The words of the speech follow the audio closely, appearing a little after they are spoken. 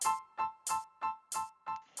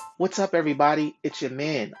What's up, everybody? It's your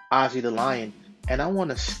man, Ozzy the Lion, and I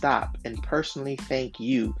want to stop and personally thank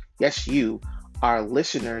you, yes, you, our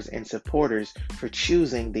listeners and supporters, for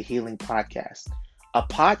choosing the Healing Podcast, a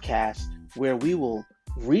podcast where we will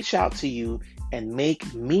reach out to you and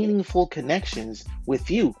make meaningful connections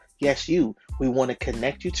with you, yes, you. We want to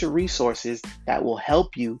connect you to resources that will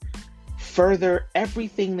help you further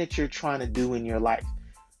everything that you're trying to do in your life.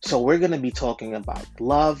 So we're going to be talking about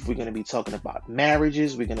love. We're going to be talking about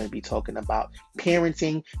marriages. We're going to be talking about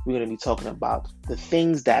parenting. We're going to be talking about the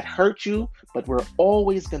things that hurt you, but we're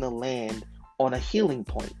always going to land on a healing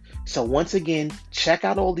point. So once again, check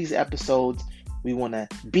out all these episodes. We want to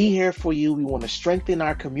be here for you. We want to strengthen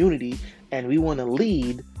our community, and we want to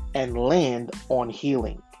lead and land on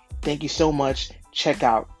healing. Thank you so much. Check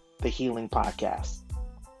out the Healing Podcast.